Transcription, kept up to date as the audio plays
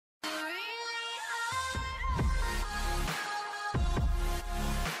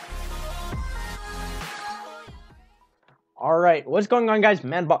Alright, what's going on, guys?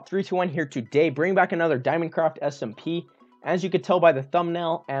 Manbot321 here today, bringing back another DiamondCraft SMP. As you could tell by the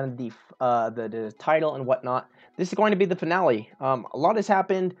thumbnail and the title and whatnot, this is going to be the finale. A lot has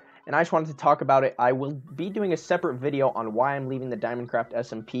happened, and I just wanted to talk about it. I will be doing a separate video on why I'm leaving the DiamondCraft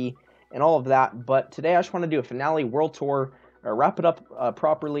SMP and all of that, but today I just want to do a finale world tour, wrap it up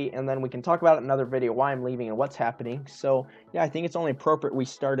properly, and then we can talk about it in another video, why I'm leaving and what's happening. So, yeah, I think it's only appropriate we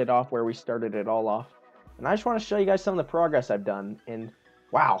started off where we started it all off. And I just want to show you guys some of the progress I've done. And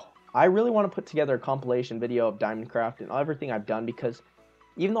wow, I really want to put together a compilation video of DiamondCraft and everything I've done, because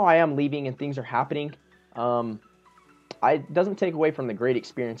even though I am leaving and things are happening, it doesn't take away from the great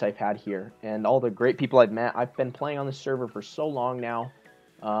experience I've had here and all the great people I've met. I've been playing on this server for so long now.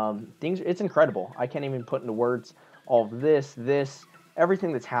 It's incredible. I can't even put into words all of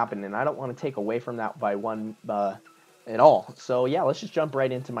everything that's happened, and I don't want to take away from that by one at all. So yeah, let's just jump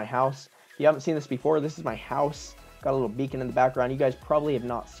right into my house. If you haven't seen this before, this is my house. Got a little beacon in the background. You guys probably have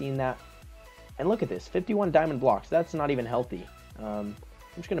not seen that. And look at this, 51 diamond blocks. That's not even healthy. I'm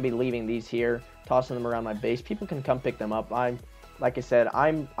just going to be leaving these here, tossing them around my base. People can come pick them up. Like I said,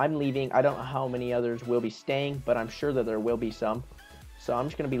 I'm leaving. I don't know how many others will be staying, but I'm sure that there will be some. So I'm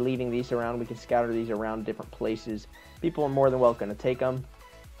just going to be leaving these around. We can scatter these around different places. People are more than welcome to take them.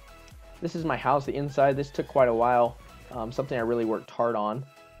 This is my house, the inside. This took quite a while. Something I really worked hard on.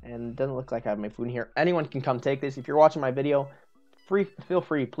 And it doesn't look like I have my food in here. Anyone can come take this. If you're watching my video, feel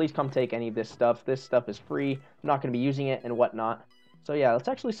free. Please come take any of this stuff. This stuff is free. I'm not going to be using it and whatnot. So yeah, let's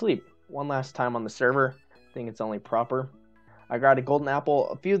actually sleep one last time on the server. I think it's only proper. I got a golden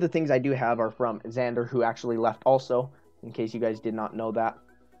apple. A few of the things I do have are from Xander, who actually left also, in case you guys did not know that.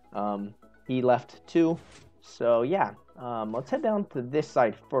 He left too. So yeah, let's head down to this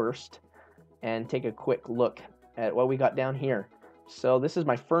side first and take a quick look at what we got down here. So this is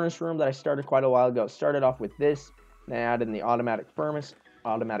my furnace room that I started quite a while ago. Started off with this, then I added in the automatic furnace,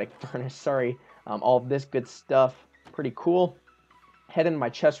 sorry. All of this good stuff, pretty cool. Head into my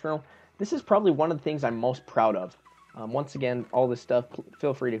chest room. This is probably one of the things I'm most proud of. Once again, all this stuff,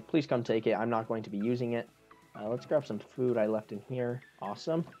 feel free to please come take it. I'm not going to be using it. Let's grab some food I left in here.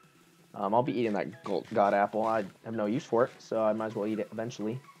 Awesome. I'll be eating that god apple. I have no use for it, so I might as well eat it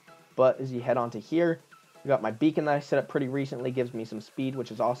eventually. But as you head on to here, we got my beacon that I set up pretty recently, gives me some speed,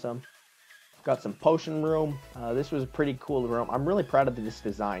 which is awesome. Got some potion room. This was a pretty cool room. I'm really proud of this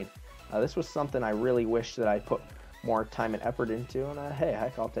design. This was something I really wish that I put more time and effort into, and hey,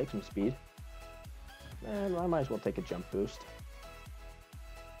 heck, I'll take some speed. And I might as well take a jump boost.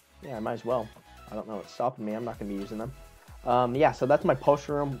 Yeah, I might as well. I don't know what's stopping me. I'm not going to be using them. Yeah, so that's my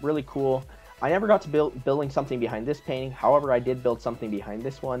potion room. Really cool. I never got to building something behind this painting. However, I did build something behind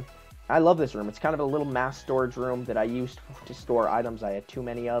this one. I love this room. It's kind of a little mass storage room that I used to store items I had too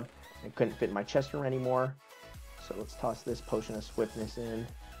many of and couldn't fit in my chest room anymore. So let's toss this potion of swiftness in.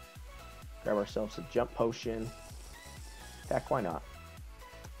 Grab ourselves a jump potion. Heck, why not?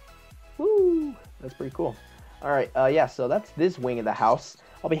 Woo! That's pretty cool. Alright, yeah, so that's this wing of the house.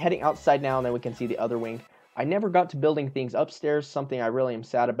 I'll be heading outside now, and then we can see the other wing. I never got to building things upstairs, something I really am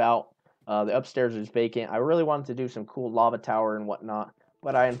sad about. The upstairs is vacant. I really wanted to do some cool lava tower and whatnot,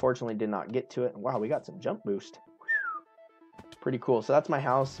 but I unfortunately did not get to it. Wow, we got some jump boost. Pretty cool. So that's my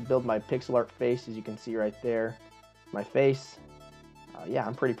house. Build my pixel art face, as you can see right there. My face. Yeah,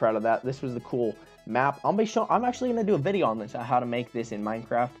 I'm pretty proud of that. This was the cool map. I'm actually going to do a video on this, on how to make this in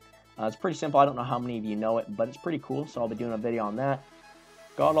Minecraft. It's pretty simple. I don't know how many of you know it, but it's pretty cool, so I'll be doing a video on that.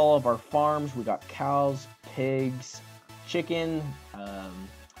 Got all of our farms. We got cows, pigs, chicken,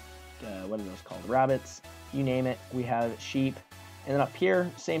 what are those called? Rabbits. You name it. We have sheep. And then up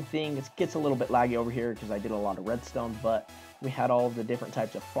here, same thing. It gets a little bit laggy over here because I did a lot of redstone, but we had all of the different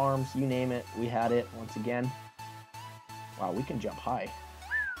types of farms. You name it, we had it once again. Wow, we can jump high.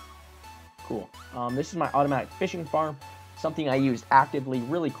 Cool. This is my automatic fishing farm. Something I used actively.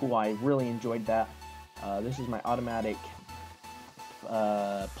 Really cool. I really enjoyed that. This is my automatic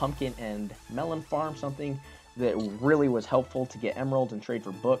pumpkin and melon farm. Something that really was helpful to get emeralds and trade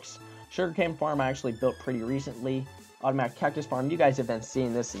for books. Sugarcane farm I actually built pretty recently. Automatic cactus farm. You guys have been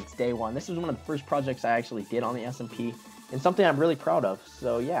seeing this since day one. This was one of the first projects I actually did on the SMP, and something I'm really proud of.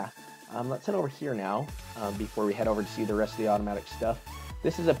 So yeah, let's head over here now before we head over to see the rest of the automatic stuff.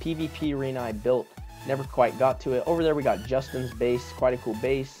 This is a PvP arena I built. Never quite got to it. Over there we got Justin's base. Quite a cool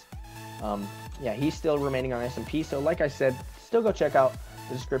base. Yeah, he's still remaining on SMP. So like I said, still go check out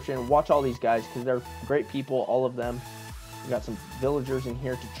the description. Watch all these guys because they're great people, all of them. We got some villagers in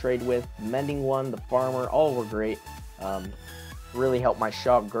here to trade with. Mending one, the farmer, all were great. Really helped my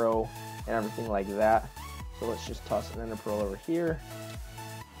shop grow and everything like that. So let's just toss an ender pearl over here.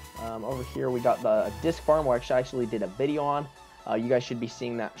 Over here we got the disc farm, which I actually did a video on. You guys should be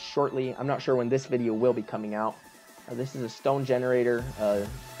seeing that shortly. I'm not sure when this video will be coming out. This is a stone generator,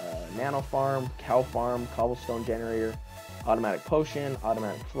 nano farm, cow farm, cobblestone generator, automatic potion,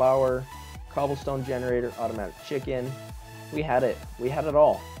 automatic flour, cobblestone generator, automatic chicken. We had it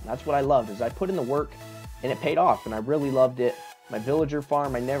all. That's what I loved, is I put in the work and it paid off, and I really loved it. My villager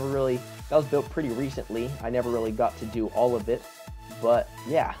farm, that was built pretty recently. I never really got to do all of it, but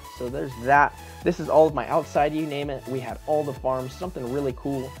yeah, so there's that. This is all of my outside, you name it. We had all the farms, something really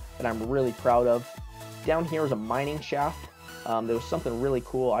cool that I'm really proud of. Down here is a mining shaft. There was something really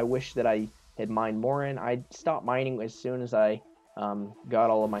cool I wish that I had mined more in. I stopped mining as soon as I got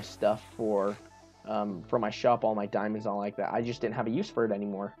all of my stuff for my shop, all my diamonds, all like that. I just didn't have a use for it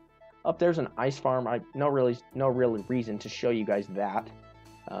anymore. Up there's an ice farm. No real reason to show you guys that.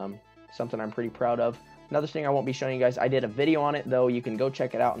 Something I'm pretty proud of. Another thing I won't be showing you guys, I did a video on it, though. You can go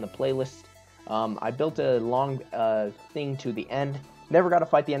check it out in the playlist. I built a long thing to the end. Never got to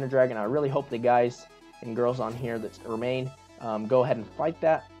fight the Ender Dragon. I really hope the guys and girls on here that remain go ahead and fight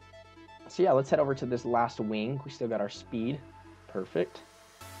that. So yeah, let's head over to this last wing. We still got our speed. Perfect.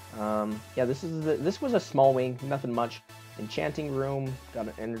 Yeah, this was a small wing, nothing much. Enchanting room, got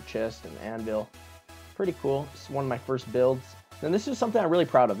an ender chest, an anvil. Pretty cool. It's one of my first builds. And this is something I'm really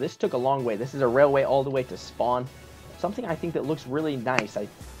proud of. This took a long way. This is a railway all the way to spawn. Something I think that looks really nice. I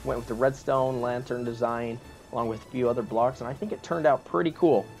went with the redstone lantern design along with a few other blocks, and I think it turned out pretty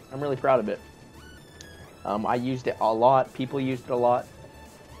cool. I'm really proud of it. I used it a lot. People used it a lot.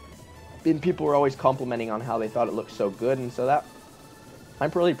 And people were always complimenting on how they thought it looked so good, and so that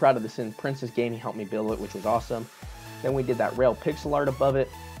I'm really proud of this. And Princess Gaming helped me build it, which was awesome. Then we did that rail pixel art above it.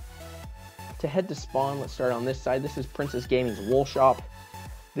 To head to spawn, let's start on this side. This is Princess Gaming's wool shop.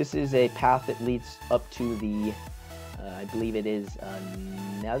 This is a path that leads up to the, I believe it is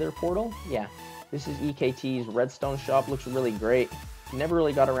Nether portal. Yeah, this is EKT's redstone shop. Looks really great. Never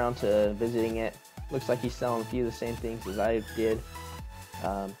really got around to visiting it. Looks like he's selling a few of the same things as I did.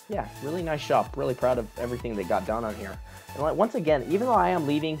 Yeah, really nice shop. Really proud of everything that got done on here. And like, once again, even though I am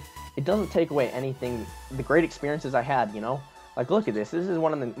leaving, it doesn't take away anything, the great experiences I had, you know? Like, look at this. This is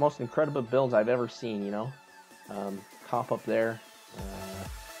one of the most incredible builds I've ever seen, you know? Cop up there.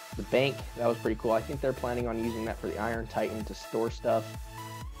 The bank, that was pretty cool. I think they're planning on using that for the Iron Titan to store stuff.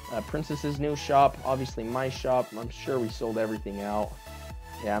 Princess's new shop, obviously my shop. I'm sure we sold everything out.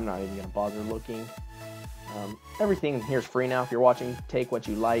 Yeah, I'm not even going to bother looking. Everything here is free now. If you're watching, take what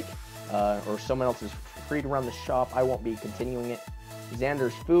you like. Or someone else is free to run the shop. I won't be continuing it.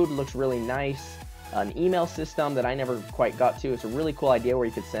 Xander's food looks really nice. An email system that I never quite got to. It's a really cool idea where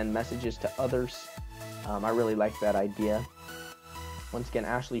you could send messages to others. I really like that idea. Once again,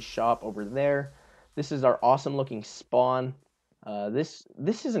 Ashley's shop over there. This is our awesome looking spawn. This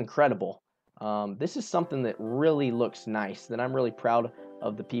is incredible. This is something that really looks nice, that I'm really proud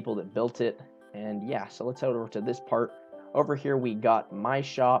of the people that built it. And yeah, so let's head over to this part. Over here we got my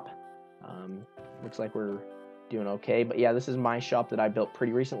shop. Looks like we're doing okay, but yeah, this is my shop that I built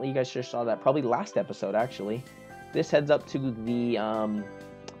pretty recently. You guys just saw that probably last episode, actually. This heads up to the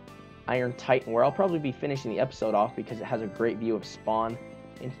Iron Titan, where I'll probably be finishing the episode off because it has a great view of spawn.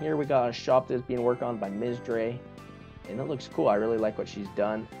 And here we got a shop that's being worked on by Ms. Dre, and it looks cool. I really like what she's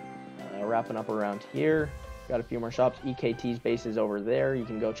done. Wrapping up around here, got a few more shops. EKT's base is over there. You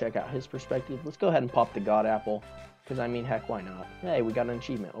can go check out his perspective. Let's go ahead and pop the God Apple, because I mean, heck, why not? Hey, we got an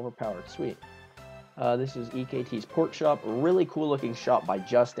achievement, overpowered, sweet. This is EKT's port shop. Really cool looking shop by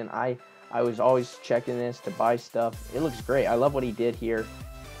Justin. I was always checking this to buy stuff. It looks great. I love what he did here.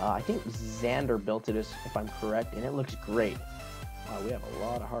 I think Xander built it, if I'm correct, and it looks great. Wow, we have a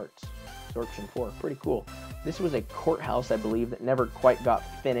lot of hearts. Absorption 4, pretty cool. This was a courthouse, I believe, that never quite got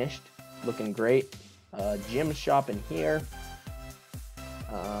finished. Looking great. Gym shop in here.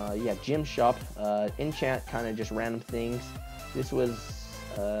 Yeah, gym shop. Enchant, kind of just random things. This was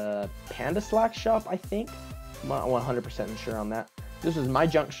Panda Slack shop, I think. I'm not 100% sure on that. This was my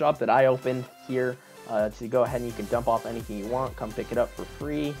junk shop that I opened here to go ahead and you can dump off anything you want. Come pick it up for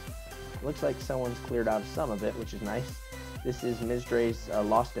free. Looks like someone's cleared out some of it, which is nice. This is Ms. Dre's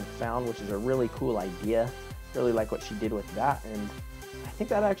Lost and Found, which is a really cool idea. Really like what she did with that, and I think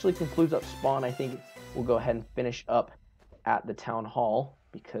that actually concludes up spawn. I think we'll go ahead and finish up at the town hall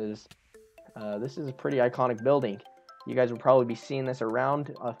because this is a pretty iconic building. You guys will probably be seeing this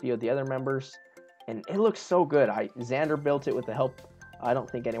around a few of the other members, and it looks so good. Xander built it with the help. I don't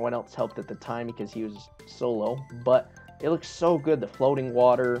think anyone else helped at the time because he was solo, but it looks so good. The floating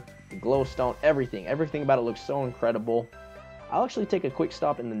water, the glowstone, everything about it looks so incredible. I'll actually take a quick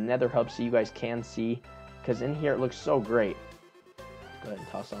stop in the Nether hub so you guys can see, because in here it looks so great. Go ahead and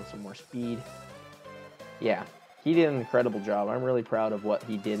toss on some more speed. Yeah, he did an incredible job. I'm really proud of what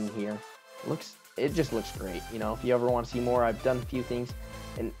he did in here. It just looks great. You know, if you ever want to see more, I've done a few things.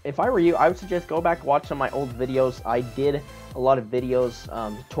 And if I were you, I would suggest go back, watch some of my old videos. I did a lot of videos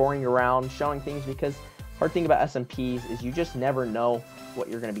touring around, showing things, because hard thing about SMPs is you just never know what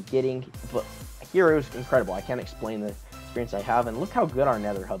you're going to be getting. But here it was incredible. I can't explain the experience I have. And look how good our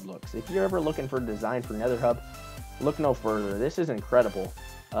nether hub looks. If you're ever looking for a design for nether hub, look no further. This is incredible.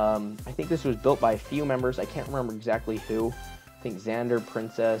 I think this was built by a few members. I can't remember exactly who. I think Xander,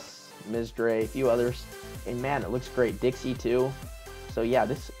 Princess, Mizdre, a few others. And man, it looks great. Dixie too. So yeah,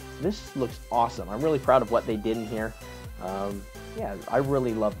 this looks awesome. I'm really proud of what they did in here. Yeah, I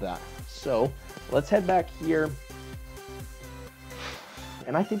really love that. So let's head back here.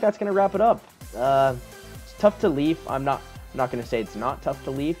 And I think that's going to wrap it up. It's tough to leave. I'm not going to say it's not tough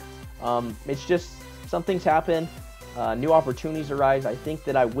to leave. It's just some things happen. New opportunities arise. I think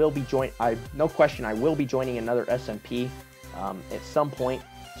that I will be no question, I will be joining another SMP at some point.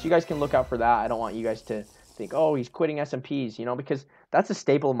 So you guys can look out for that. I don't want you guys to think, oh, he's quitting SMPs, you know, because that's a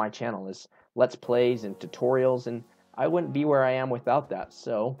staple of my channel is Let's Plays and tutorials, and I wouldn't be where I am without that.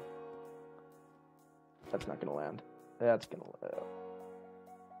 So that's not going to land. That's going to land.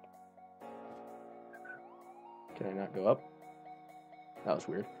 Can I not go up? That was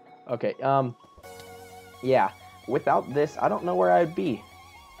weird. Okay, yeah. Without this, I don't know where I'd be.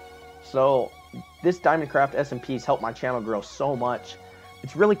 So this DiamondCraft SMP has helped my channel grow so much.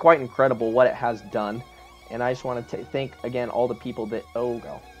 It's really quite incredible what it has done. And I just want to thank, again, all the people that... Oh,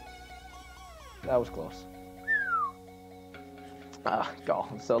 go. That was close. Go.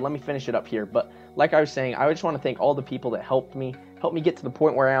 So let me finish it up here. But like I was saying, I just want to thank all the people that helped me get to the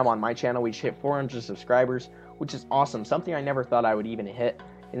point where I am on my channel. We just hit 400 subscribers, which is awesome. Something I never thought I would even hit.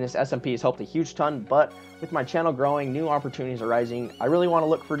 And this SMP has helped a huge ton, but with my channel growing, new opportunities arising, I really want to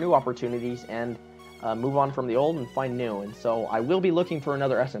look for new opportunities and move on from the old and find new. And so I will be looking for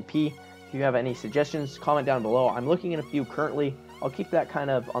another SMP. If you have any suggestions, comment down below. I'm looking at a few currently. I'll keep that kind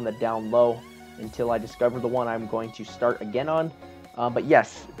of on the down low until I discover the one I'm going to start again on. But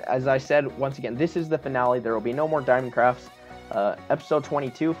yes, as I said, once again, this is the finale. There will be no more DiamondCrafts. Episode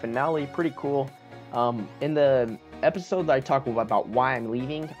 22, finale, pretty cool. In the episode that I talk about why I'm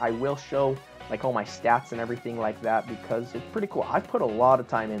leaving, I will show like all my stats and everything like that, because it's pretty cool. I put a lot of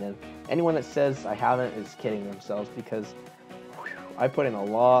time in it. Anyone that says I haven't is kidding themselves, because I put in a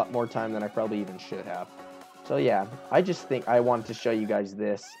lot more time than I probably even should have. So yeah, I just think I wanted to show you guys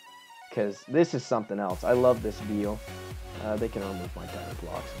this, because this is something else. I love this view. They can remove my diamond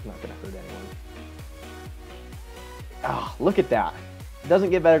blocks. It's not going to hurt anyone. Ah, look at that. It doesn't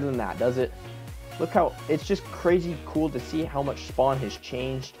get better than that, does it? Look how, it's just crazy cool to see how much spawn has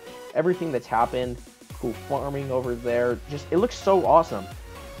changed. Everything that's happened. Cool farming over there. Just, it looks so awesome.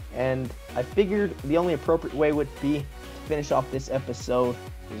 And I figured the only appropriate way would be to finish off this episode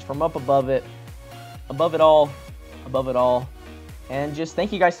is from up above it. Above it all. And just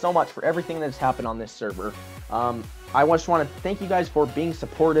thank you guys so much for everything that's happened on this server. I just want to thank you guys for being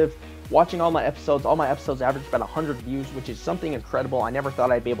supportive, watching all my episodes. All my episodes average about 100 views, which is something incredible I never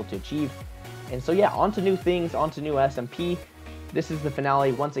thought I'd be able to achieve. And so yeah, on to new things, on to new SMP. This is the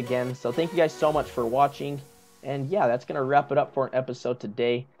finale once again. So thank you guys so much for watching. And yeah, that's going to wrap it up for an episode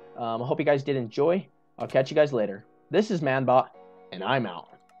today. I hope you guys did enjoy. I'll catch you guys later. This is ManBot, and I'm out.